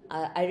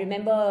I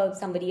remember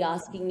somebody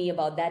asking me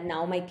about that.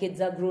 Now my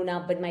kids are grown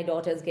up, but my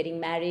daughter's getting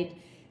married.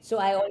 So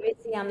I always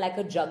say I'm like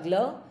a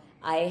juggler.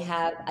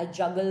 I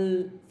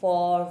juggle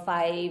 4,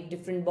 5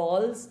 different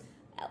balls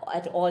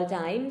at all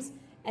times,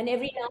 and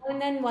every now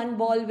and then one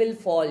ball will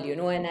fall,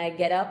 and I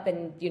get up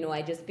and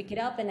I just pick it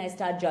up and I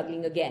start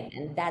juggling again,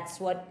 and that's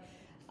what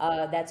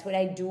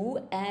I do.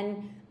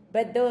 And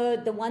but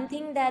the one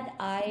thing that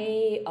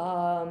I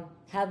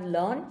have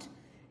learned,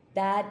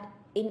 that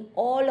in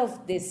all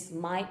of this,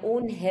 my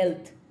own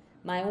health,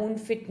 my own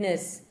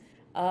fitness,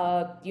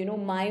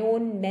 my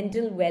own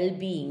mental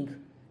well-being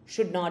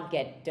should not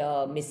get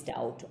missed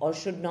out or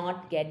should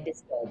not get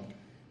disturbed.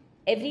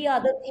 Every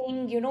other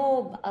thing, we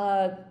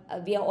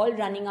are all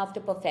running after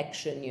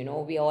perfection,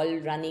 we are all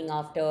running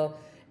after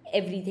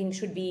everything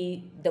should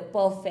be the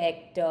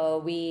perfect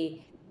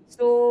way.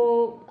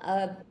 So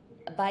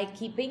by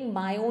keeping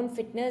my own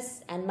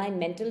fitness and my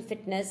mental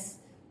fitness,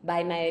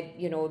 by my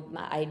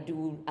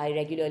I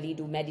regularly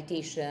do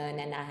meditation,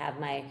 and I have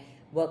my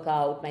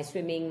workout, my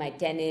swimming, my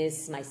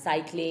tennis, my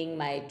cycling,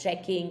 my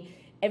trekking,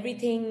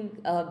 everything.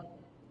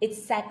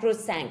 It's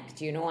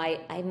sacrosanct,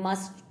 I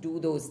must do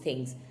those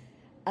things.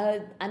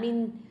 I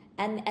mean,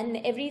 and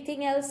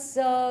everything else,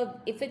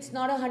 if it's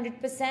not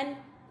 100%,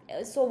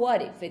 so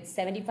what? If it's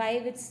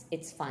 75,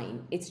 it's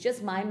fine. It's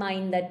just my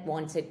mind that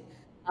wants it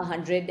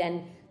 100,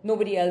 and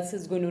nobody else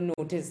is going to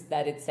notice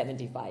that it's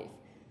 75.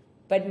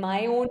 But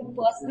my own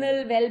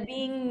personal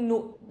well-being,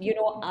 no,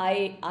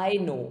 I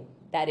know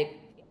that if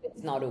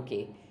it's not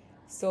okay.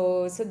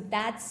 So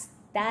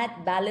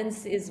that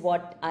balance is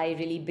what I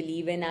really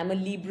believe in. I'm a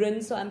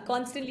Libran, so I'm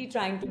constantly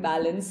trying to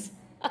balance.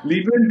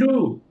 Libran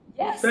too.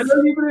 Yes. Fellow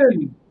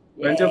Libran.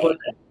 When's your Yay.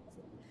 birthday?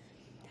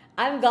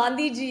 I'm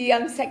Gandhi ji.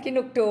 I'm 2nd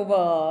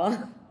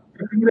October.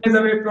 15 days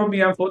away from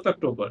me. I'm 4th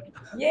October.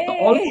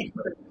 All, Yay.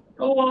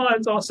 oh, wow,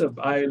 that's awesome.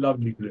 I love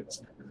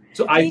Librans.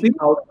 So I Me think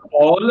too. out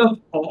of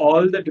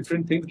all the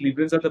different things,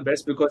 Librans are the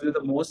best because they're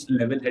the most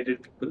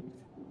level-headed people,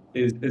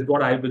 is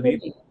what I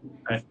believe. Totally.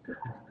 And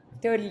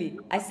Totally.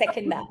 I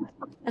second that.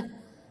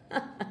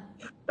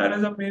 that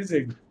is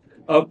amazing.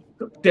 Uh,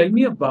 Tell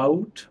me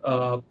about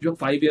your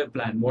 5-year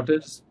plan. What do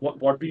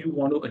you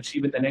want to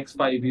achieve in the next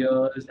 5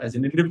 years as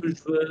an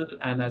individual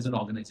and as an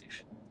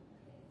organization?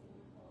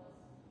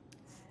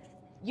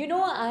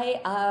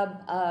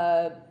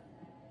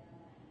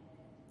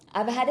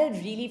 I've had a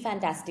really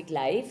fantastic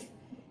life,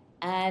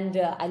 and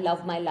I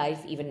love my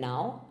life even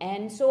now.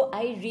 And so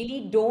I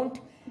really don't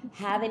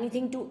have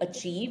anything to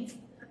achieve.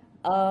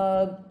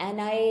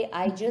 And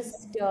I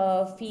just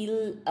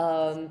feel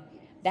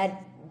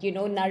that,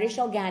 Nourish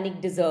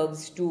Organic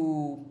deserves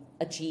to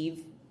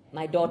achieve.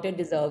 My daughter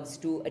deserves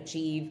to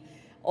achieve.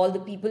 All the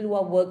people who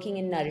are working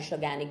in Nourish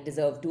Organic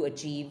deserve to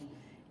achieve.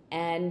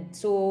 And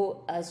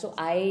so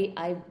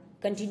I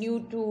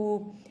continue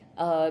to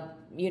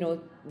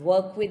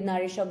work with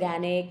Nourish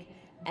Organic,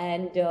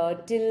 and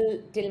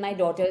till my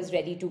daughter is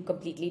ready to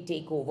completely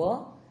take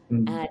over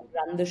Mm. and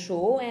run the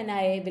show, and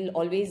I will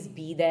always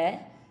be there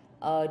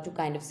to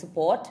kind of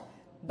support,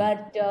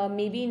 but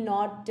maybe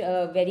not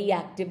very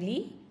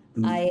actively.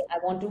 Mm. I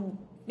want to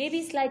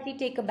maybe slightly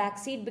take a back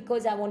seat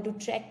because I want to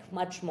trek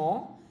much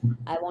more.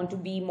 I want to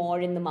be more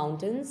in the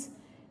mountains,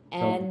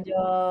 Okay. and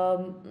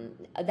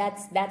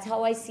that's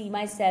how I see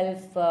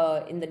myself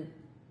in the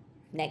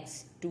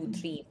next 2,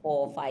 3,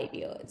 4, 5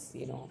 years.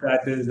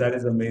 That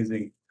is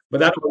amazing. But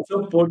that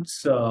also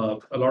puts a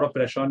lot of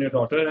pressure on your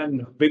daughter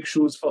and big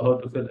shoes for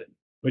her to fill in,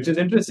 which is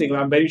interesting.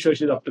 I'm very sure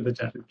she's up to the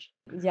challenge.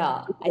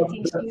 Yeah, I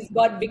think she's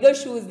got bigger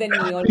shoes than me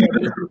already.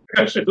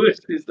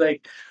 She's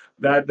like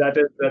that.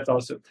 That's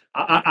awesome.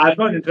 I've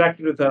not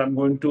interacted with her. I'm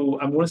going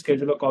to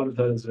schedule a call with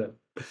her as well.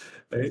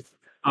 Right.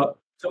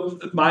 So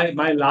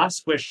my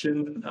last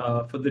question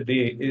for the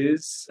day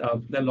is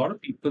there are a lot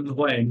of people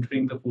who are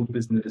entering the food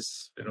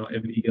business,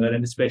 every year,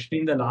 and especially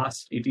in the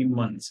last 18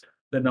 months,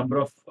 the number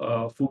of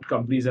food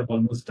companies have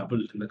almost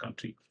doubled in the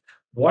country.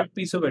 What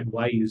piece of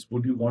advice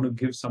would you want to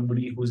give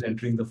somebody who's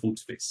entering the food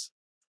space?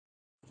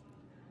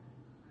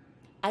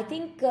 I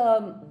think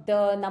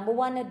the number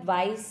one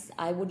advice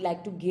I would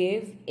like to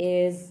give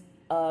is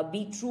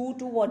be true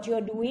to what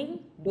you're doing.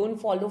 Don't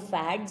follow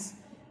fads.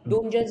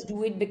 Don't just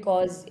do it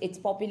because it's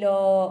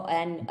popular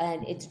and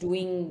it's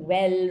doing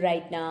well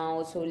right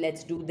now. So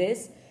let's do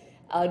this.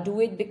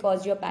 Do it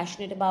because you're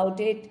passionate about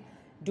it.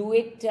 Do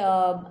it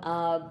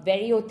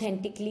very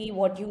authentically.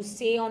 What you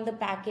say on the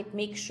packet,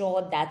 make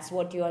sure that's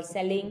what you are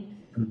selling.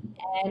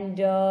 And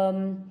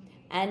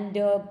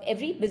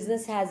every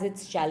business has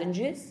its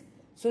challenges.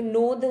 So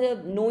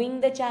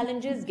knowing the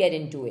challenges, get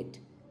into it.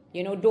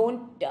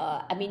 Don't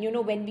I mean,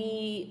 when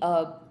we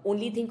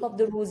only think of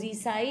the rosy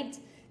sides,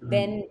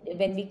 then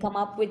when we come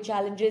up with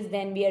challenges,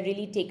 then we are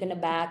really taken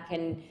aback,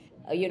 and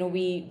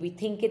we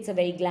think it's a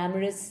very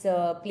glamorous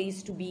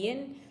place to be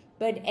in.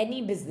 But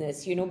any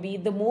business, be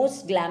it the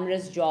most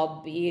glamorous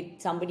job, be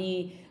it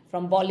somebody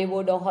from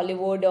Bollywood or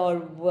Hollywood or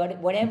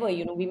whatever,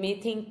 we may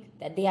think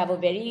that they have a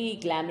very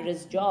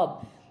glamorous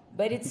job,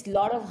 but it's a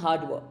lot of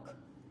hard work.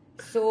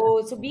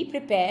 So be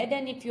prepared,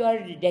 and if you are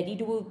ready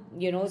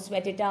to,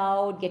 sweat it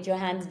out, get your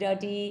hands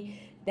dirty,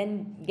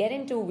 then get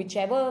into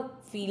whichever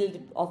field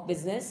of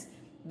business,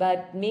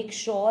 but make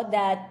sure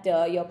that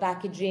your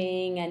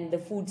packaging and the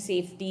food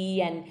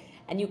safety, and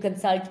you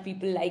consult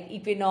people like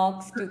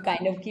Equinox to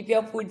kind of keep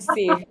your food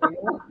safe.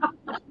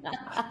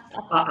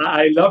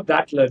 I love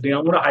that learning.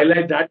 I'm going to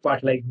highlight that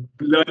part, like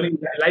learning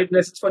life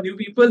lessons for new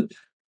people.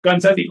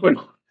 Consult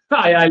Equinox.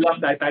 I love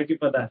that. Thank you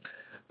for that.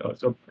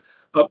 So,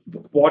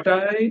 what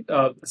I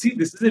see,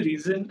 this is the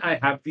reason I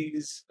have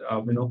these,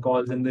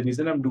 calls, and the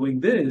reason I'm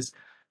doing this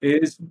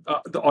is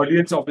the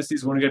audience obviously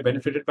is going to get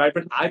benefited by it,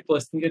 but I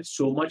personally get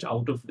so much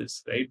out of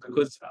this, right?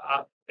 Because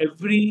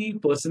every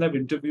person I've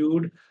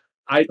interviewed,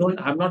 I've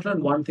not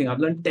learned one thing. I've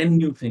learned 10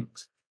 new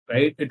things,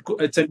 right?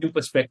 It's a new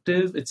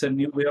perspective. It's a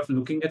new way of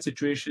looking at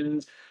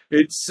situations.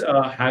 It's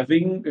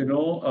having,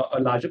 a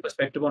larger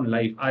perspective on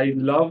life. I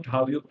loved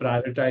how you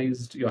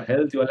prioritized your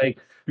health. You're like,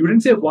 you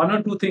didn't say one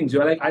or two things.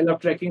 You're like, I love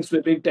trekking,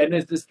 swimming,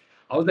 tennis, this.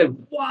 I was like,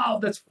 wow,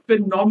 that's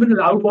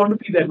phenomenal. I would want to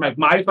be there. My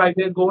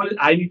 5-year goal,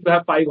 I need to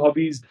have 5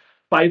 hobbies,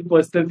 5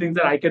 personal things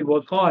that I can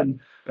work on,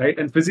 right?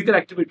 And physical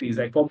activities.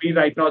 Like for me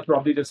right now, it's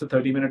probably just a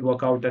 30-minute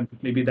workout, and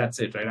maybe that's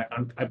it, right?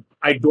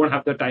 I don't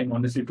have the time,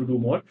 honestly, to do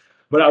more.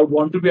 But I would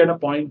want to be at a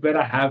point where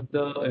I have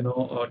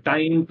the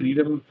time,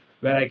 freedom,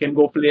 where I can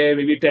go play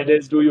maybe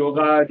tennis, do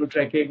yoga, do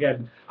trekking,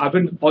 and I've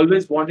been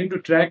always wanting to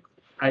trek.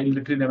 I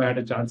literally never had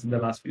a chance in the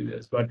last few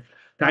years. But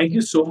thank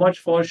you so much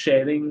for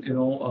sharing,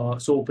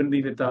 so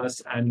openly with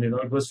us, and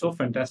it was so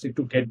fantastic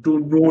to get to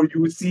know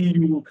you, see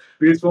you.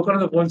 We've spoken on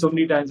the phone so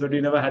many times, but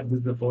we never had this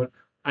before.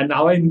 And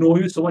now I know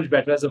you so much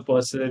better as a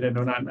person,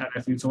 and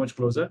I feel so much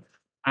closer.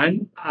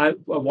 And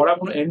what I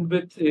want to end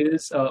with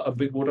is a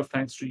big vote of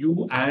thanks to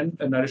you and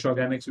Nourish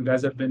Organics. You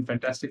guys have been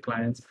fantastic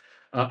clients.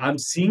 I'm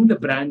seeing the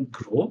brand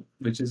grow,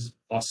 which is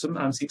awesome.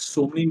 I'm seeing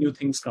so many new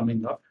things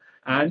coming up.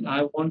 And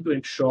I want to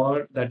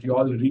ensure that you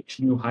all reach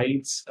new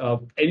heights.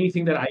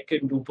 Anything that I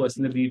can do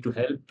personally to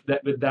help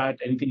with that,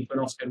 anything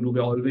Equinox can do,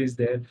 we're always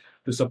there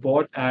to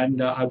support.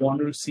 And I want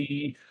to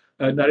see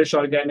Nourish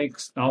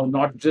Organics now,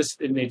 not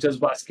just in Nature's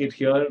Basket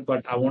here,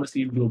 but I want to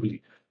see it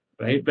globally,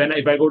 right?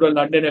 If I go to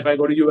London, if I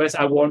go to US,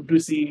 I want to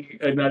see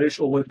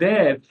Nourish over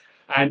there.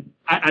 And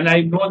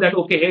I know that,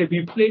 okay, hey,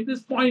 we played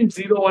this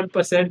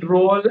 0.01%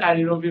 role,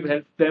 and we've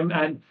helped them,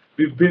 and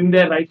we've been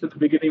there right at the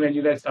beginning when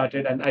you guys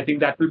started. And I think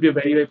that will be a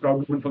very, very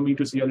proud moment for me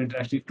to see your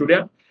interaction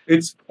today.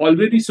 It's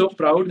already so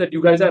proud that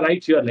you guys are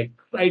right here, like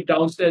right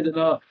downstairs in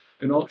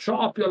a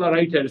shop. You all are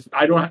right here.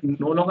 I don't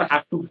no longer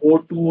have to go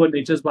to a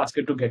Nature's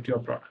Basket to get your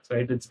products,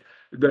 right? It's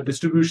the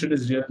distribution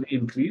is really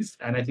increased,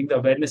 and I think the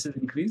awareness is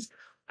increased.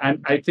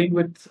 And I think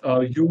with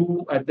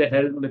you at the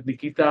helm, with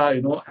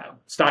Nikita,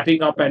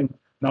 starting up and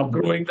now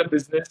growing the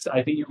business,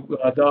 I think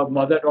the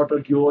mother-daughter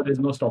duo, there's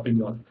no stopping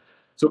you on.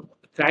 So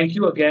thank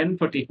you again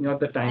for taking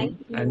out the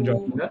Thank time and you.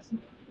 joining us,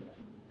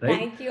 right?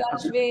 Thank you,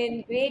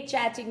 Ashwin. Great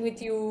chatting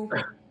with you.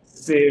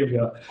 Same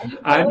here.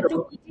 I look And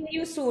forward to meeting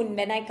you soon.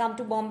 When I come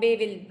to Bombay,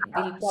 we'll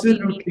probably meet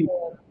absolutely.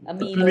 for a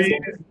meal or Please,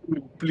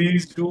 something.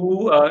 please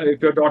do.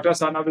 If your daughter,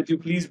 son are with you,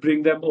 please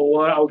bring them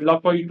over. I would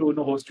love for you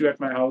to host you at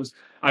my house.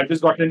 I've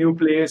just got a new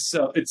place.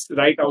 It's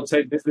right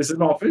outside this. This is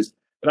an office.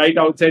 Right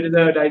outside is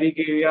the dining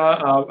area,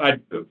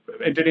 at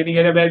entertaining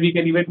area where we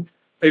can even,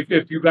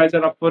 if you guys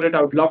are up for it,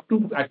 I would love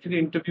to actually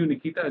interview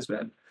Nikita as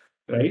well,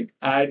 right?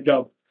 And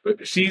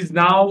she's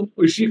now,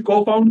 is she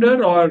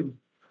co-founder, or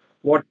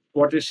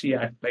what is she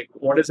at? Like,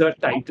 what is her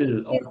I think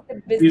title? she's Or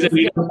the she's a business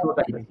leader of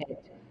development title.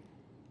 head.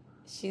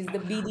 She's the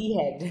BD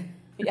head.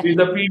 Yeah. She's a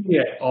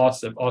PTA.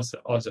 Awesome,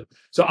 awesome, awesome.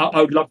 So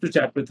I would love to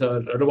chat with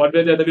her. One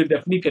way or the other, we'll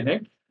definitely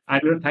connect.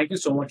 And thank you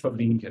so much for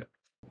being here.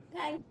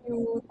 Thank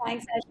you.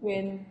 Thanks,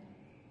 Ashwin.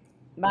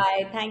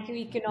 Bye. Thank you,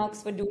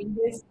 Equinox, for doing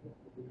this.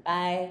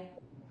 Bye.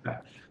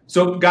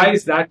 So,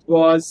 guys, that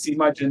was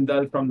Seema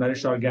Jindal from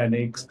Nourish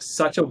Organics.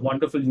 Such a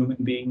wonderful human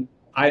being.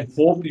 I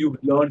hope you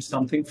learned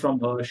something from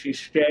her. She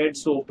shared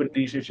so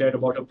openly. She shared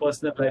about her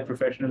personal life,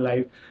 professional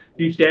life.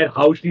 She shared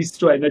how she's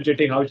so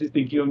energetic, how she's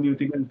thinking of new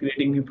things and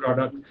creating new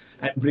products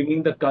and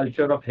bringing the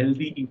culture of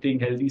healthy eating,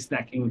 healthy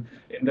snacking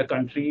in the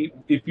country.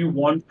 If you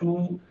want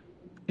to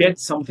get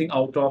something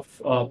out of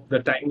the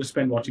time you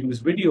spend watching this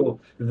video.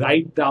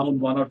 Write down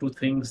one or two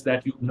things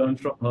that you learned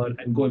from her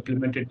and go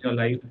implement it in your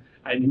life,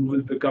 and you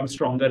will become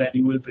stronger and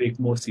you will break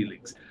more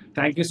ceilings.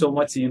 Thank you so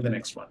much. See you in the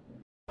next one.